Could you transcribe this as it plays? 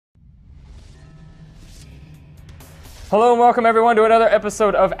Hello and welcome everyone to another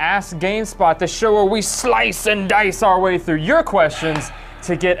episode of Ask GameSpot, the show where we slice and dice our way through your questions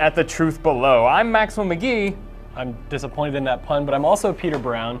to get at the truth below. I'm Maxwell McGee. I'm disappointed in that pun, but I'm also Peter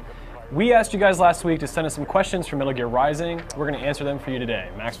Brown. We asked you guys last week to send us some questions for Metal Gear Rising. We're going to answer them for you today.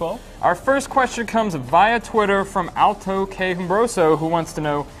 Maxwell? Our first question comes via Twitter from Alto K. Humbroso, who wants to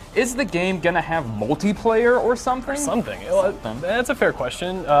know, is the game going to have multiplayer or something? That's a fair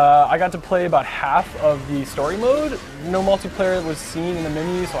question. I got to play about half of the story mode. No multiplayer was seen in the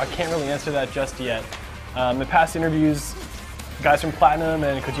menu, so I can't really answer that just yet. In past interviews, guys from Platinum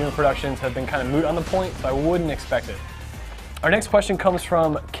and Kojima Productions have been kind of moot on the point, so I wouldn't expect it. Our next question comes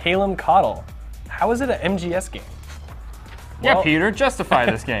from Calum Cottle. How is it an MGS game? Yeah, Peter, justify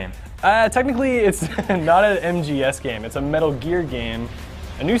this game. Technically, it's not an MGS game. It's a Metal Gear game,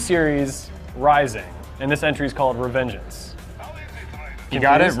 a new series, Rising, and this entry is called Revengeance. You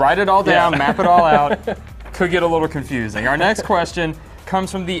got it? Write it all down, map it all out. Could get a little confusing. Our next question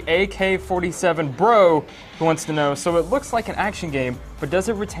comes from the AK-47 Bro, who wants to know, so it looks like an action game, but does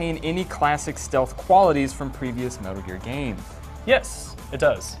it retain any classic stealth qualities from previous Metal Gear games? Yes, it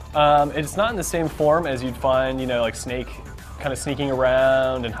does. It's not in the same form as you'd find, like Snake kind of sneaking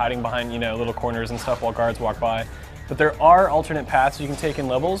around and hiding behind, little corners and stuff while guards walk by. But there are alternate paths you can take in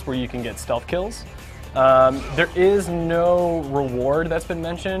levels where you can get stealth kills. There is no reward that's been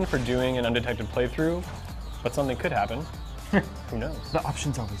mentioned for doing an undetected playthrough, but something could happen. Who knows? The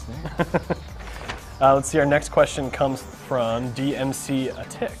option's always there. Let's see, our next question comes from DMC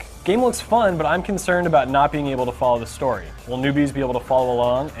Atik. Game looks fun, but I'm concerned about not being able to follow the story. Will newbies be able to follow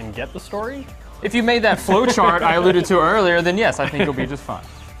along and get the story? If you made that flowchart I alluded to earlier, then yes, I think you'll be just fine.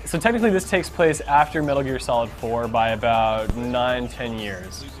 So technically this takes place after Metal Gear Solid 4 by about 9-10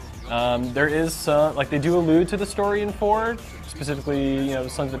 years. There is some, they do allude to the story in 4, specifically,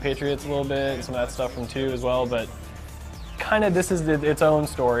 Sons of the Patriots a little bit, and some of that stuff from 2 as well, but kind of this is its own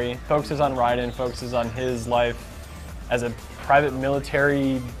story. Focuses on Raiden, focuses on his life as a private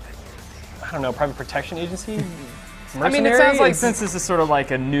military, private protection agency? I mean, it sounds like since this is sort of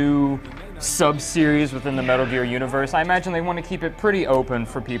like a new sub-series within the Metal Gear universe, I imagine they want to keep it pretty open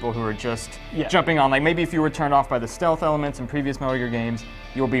for people who are just jumping on. Like maybe if you were turned off by the stealth elements in previous Metal Gear games,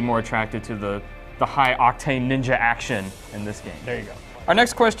 you'll be more attracted to the high-octane ninja action in this game. There you go. Our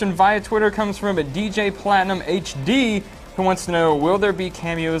next question via Twitter comes from DJ Platinum HD, who wants to know, will there be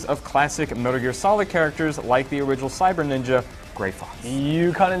cameos of classic Metal Gear Solid characters like the original Cyber Ninja, Gray Fox?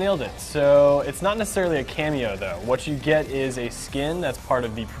 You kind of nailed it. So it's not necessarily a cameo though. What you get is a skin that's part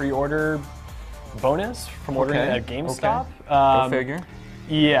of the pre-order bonus from ordering it at GameStop. Go figure.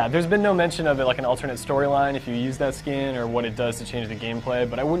 Yeah, there's been no mention of it like an alternate storyline if you use that skin or what it does to change the gameplay,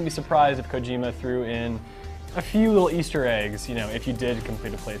 but I wouldn't be surprised if Kojima threw in a few little Easter eggs, if you did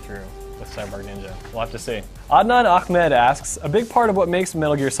complete a playthrough with Cyborg Ninja. We'll have to see. Adnan Ahmed asks, a big part of what makes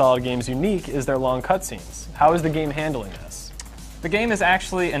Metal Gear Solid games unique is their long cutscenes. How is the game handling this? The game is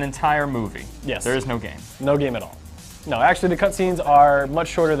actually an entire movie. Yes. There is no game. No game at all. No, actually the cutscenes are much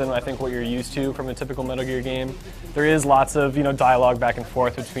shorter than I think what you're used to from a typical Metal Gear game. There is lots of, dialogue back and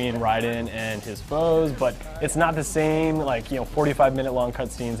forth between Raiden and his foes, but it's not the same, 45-minute long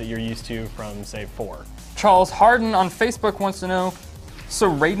cutscenes that you're used to from, say, 4. Charles Harden on Facebook wants to know, so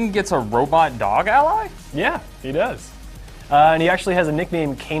Raiden gets a robot dog ally? Yeah, he does. And he actually has a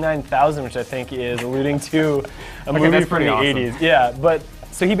nickname, K9000, which I think is alluding to a movie from the 80s. Yeah, but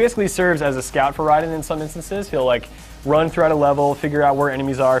so he basically serves as a scout for Raiden in some instances. He'll run throughout a level, figure out where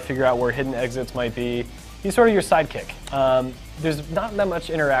enemies are, figure out where hidden exits might be. He's sort of your sidekick. There's not that much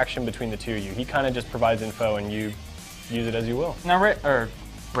interaction between the two of you. He kind of just provides info and you use it as you will. Now,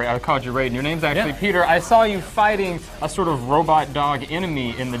 I called you Raiden. Your name's actually Peter. I saw you fighting a sort of robot dog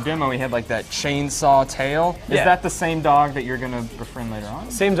enemy in the demo. He had that chainsaw tail. Is that the same dog that you're going to befriend later on?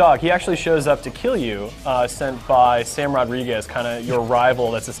 Same dog. He actually shows up to kill you, sent by Sam Rodriguez, kind of your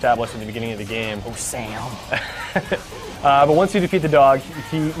rival that's established at the beginning of the game. Oh, Sam. But once you defeat the dog,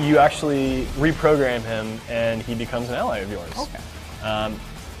 you actually reprogram him and he becomes an ally of yours. Okay.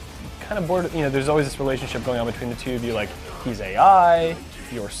 Kind of bored, there's always this relationship going on between the two of you, he's AI,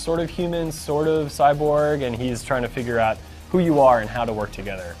 you're sort of human, sort of cyborg, and he's trying to figure out who you are and how to work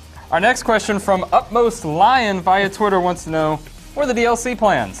together. Our next question from Upmost Lion via Twitter wants to know, what are the DLC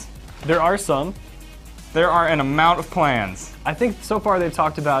plans? There are some. There are an amount of plans. I think so far they've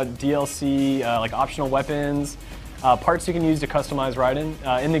talked about DLC, optional weapons, parts you can use to customize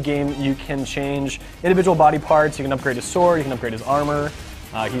Raiden. In the game, you can change individual body parts, you can upgrade his sword, you can upgrade his armor.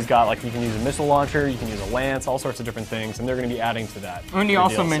 He's got, you can use a missile launcher, you can use a lance, all sorts of different things, and they're going to be adding to that. And you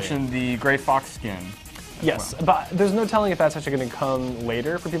also mentioned the Gray Fox skin. Yes, but there's no telling if that's actually going to come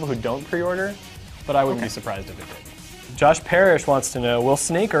later for people who don't pre-order, but I wouldn't be surprised if it did. Josh Parrish wants to know, will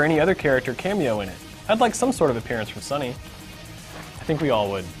Snake or any other character cameo in it? I'd like some sort of appearance from Sunny. I think we all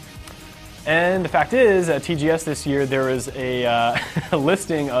would. And the fact is, at TGS this year, there was a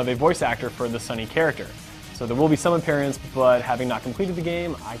listing of a voice actor for the Sunny character. So there will be some appearance, but having not completed the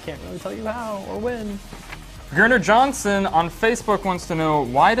game, I can't really tell you how or when. Gerner Johnson on Facebook wants to know,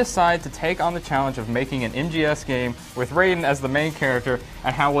 why decide to take on the challenge of making an MGS game with Raiden as the main character,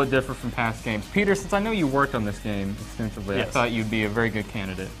 and how will it differ from past games? Peter, since I know you worked on this game extensively, yes. I thought you'd be a very good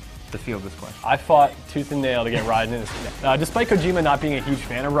candidate to field this question. I fought tooth and nail to get Raiden in this. Despite Kojima not being a huge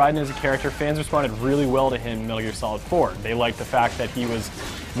fan of Raiden as a character, fans responded really well to him in Metal Gear Solid 4. They liked the fact that he was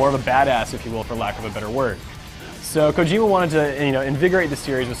more of a badass, if you will, for lack of a better word. So Kojima wanted to, invigorate the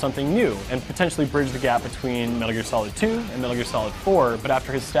series with something new and potentially bridge the gap between Metal Gear Solid 2 and Metal Gear Solid 4, but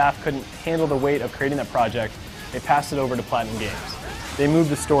after his staff couldn't handle the weight of creating that project, they passed it over to Platinum Games. They moved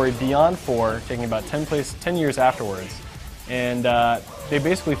the story beyond 4, taking about 10 years afterwards, and they're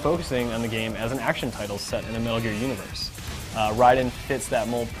basically focusing on the game as an action title set in a Metal Gear universe. Raiden fits that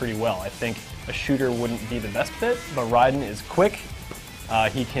mold pretty well. I think a shooter wouldn't be the best fit, but Raiden is quick.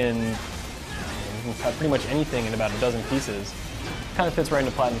 He can cut pretty much anything in about a dozen pieces. Kind of fits right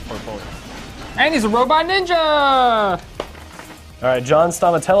into Platinum's portfolio. And he's a robot ninja! All right, John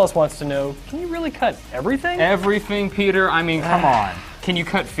Stamatellis wants to know, can you really cut everything? Everything, Peter. I mean, come on. Can you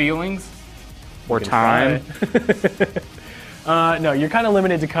cut feelings? Or time? No, you're kind of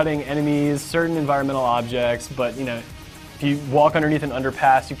limited to cutting enemies, certain environmental objects, but if you walk underneath an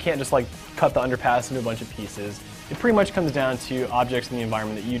underpass, you can't just cut the underpass into a bunch of pieces. It pretty much comes down to objects in the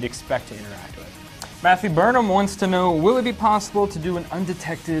environment that you'd expect to interact with. Matthew Burnham wants to know, will it be possible to do an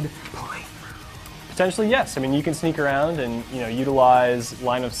undetected playthrough? Potentially, yes. I mean, you can sneak around and utilize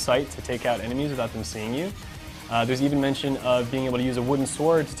line of sight to take out enemies without them seeing you. There's even mention of being able to use a wooden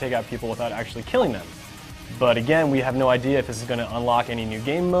sword to take out people without actually killing them. But again, we have no idea if this is going to unlock any new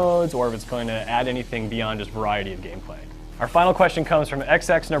game modes or if it's going to add anything beyond just variety of gameplay. Our final question comes from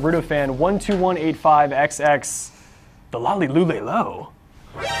XX Naruto fan 12185XX, the Lolly Lule Lo.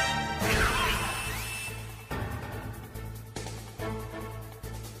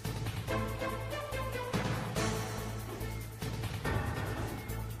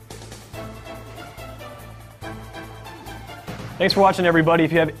 Thanks for watching, everybody.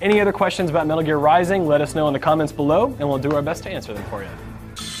 If you have any other questions about Metal Gear Rising, let us know in the comments below, and we'll do our best to answer them for you.